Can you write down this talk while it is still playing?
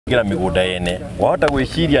Gira migunda yene wahota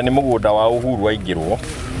gwiciria ni mugunda wa Uhuru waingirwo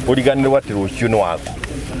uriganirwo ati rucio ni waku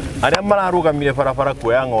aria mararugamire barabara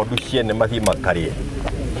kuoya ng'ondu ciene mathii makarie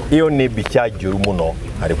iyo ni mbica njuru muno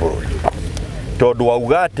hari bururi tondu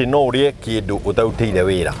wauga ati no urie kindu utautire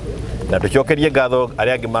wira na tucokerie ngatho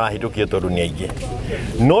aria angi marahitukie tondu ni aingi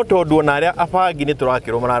no tondu ona aria abangi ni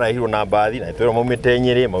turakirwo mararahirwo na mbathi na twiro maumite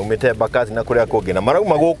Nyeri maumite Bakasi na kuria kungi na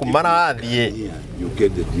marauma guku marathie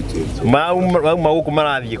mauma guku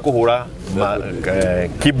marathie kuhura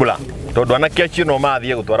Kibra tondu anake acio no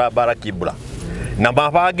mathie gutwara bara Kibra na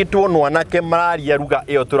mabangitwo no anake mararia ruga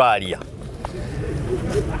iyo turaria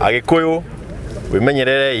agikuyu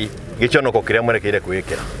wimenyererei giconoko kiria mwerekeire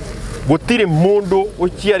kwikira gutiri mundu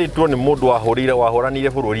uciaritwo ni mundu wahoranire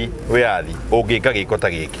bururi wiathi ungika giko ta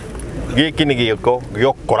giki ni giko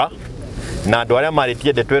giokora na andu aria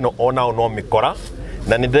maritie ndeto eno onao no mikora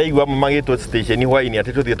na ni ndaigua magitwo station hwaini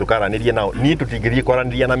ati tuthie tukaranirie nao ni tutingithie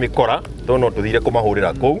kwaraniria na mikora to no tuthire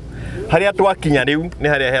kumahurira ku haria twakinya riu ni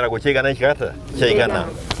haria heragwo cigana icigata cigana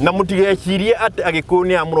na mutigecirie ati agikuyu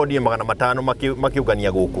ni amurondie 500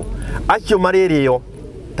 makiugania guku acio maririo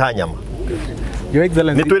ta nyama. Your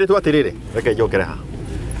Excellency, ni twiritwo atiriri reke njokere ha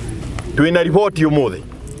twina ripoti umuthi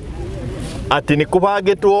ati ni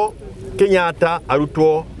kubangitwo Kenyatta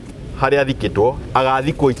arutwo haria thikitwo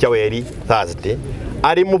agathikwo Ichaweri Thursday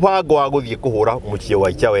ari mubango wa guthie kuhura mucie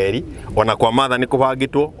wa Ichaweri ona kwa matha ni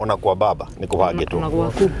kubangitwo ona kwa baba ni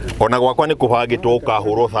kubangitwo ona gwakwa ni kubangitwo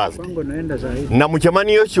ukahurwo Thursday na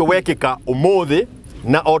mucemanio ucio wekika umuthi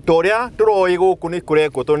na otoria turoi guku ni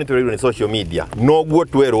kureko to ni turirwo ni social media noguo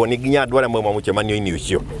twerwo ni nginya andu aria mwe mucemanio-ini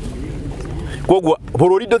ucio koguo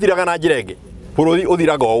bururi nduthiraga na njirenge bururi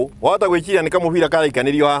uthiraga u wahota gwiciria ni kamubira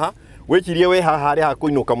karaikanirio haha wicirie we haha ari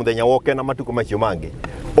hakuinuka muthenya woke na matuko macio mangi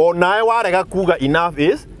onae warega kuga enough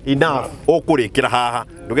is enough ukurikira haha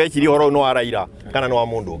ndugecirie horo no araira kana no wa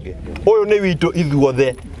mundu ungi uyu ni witu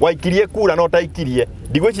ithuothe waikirie kura no taikirie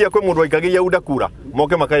ndigwiciria kwi mundu waikagiria unda kura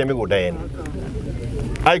moke makare migunda yene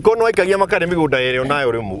aikono aikagia makare migunda yere onayo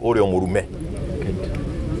uri murume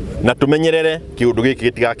na tumenyerere kiundu giki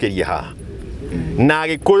gitigakirie haha na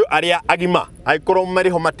gikuyu aria agima aikorwo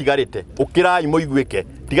mariho matigarite ukirai muiguike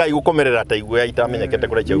tigai gukomerera ta igwe itamenyekete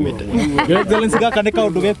kuria chaumite. Your Excellency, gaka ni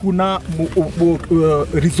kaundu gekuna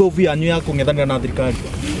resolve yanyu ya kung'ethanira na thirikari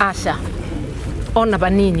aca ona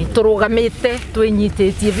banini turugamite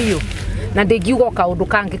twinyititie biu na ndingiuga kaundu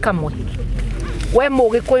kangi kamwe we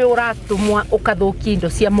mugikuyu uratumwa ukathukia indo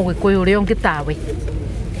cia mugikuyu uri ungi tawe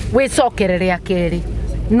wicokerere akeri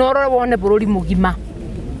noro wone bururi mugima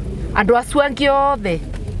andu acu angi othe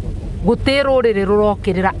guti ruriri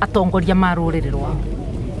rurokirira atongoria ma ruriri rwao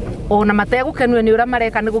ona mategukenwe ni uria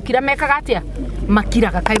mareka ni gukira mekaga atia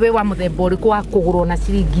makiraga kai we wa muthemba uriku wa kugurwo na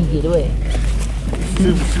ciringi 2 we.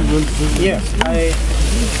 Yes, I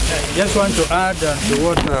just want to add to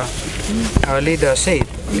what our leader said.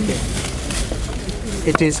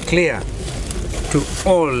 It is clear to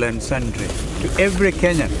all and sundry, to every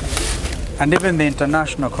Kenyan, and even the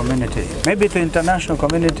international community. Maybe the international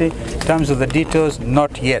community, in terms of the details,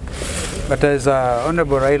 not yet. But as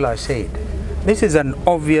Honorable Raila said, this is an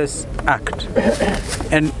obvious act.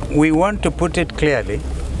 And we want to put it clearly.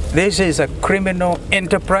 This is a criminal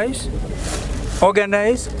enterprise,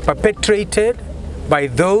 organized, perpetrated by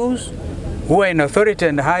those who are in authority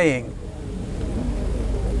and hiring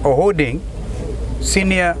or holding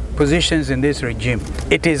senior positions in this regime.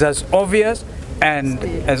 It is as obvious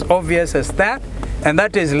as that, and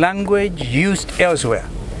that is language used elsewhere.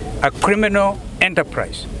 A criminal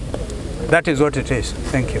enterprise. That is what it is.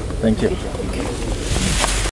 Thank you. Thank you.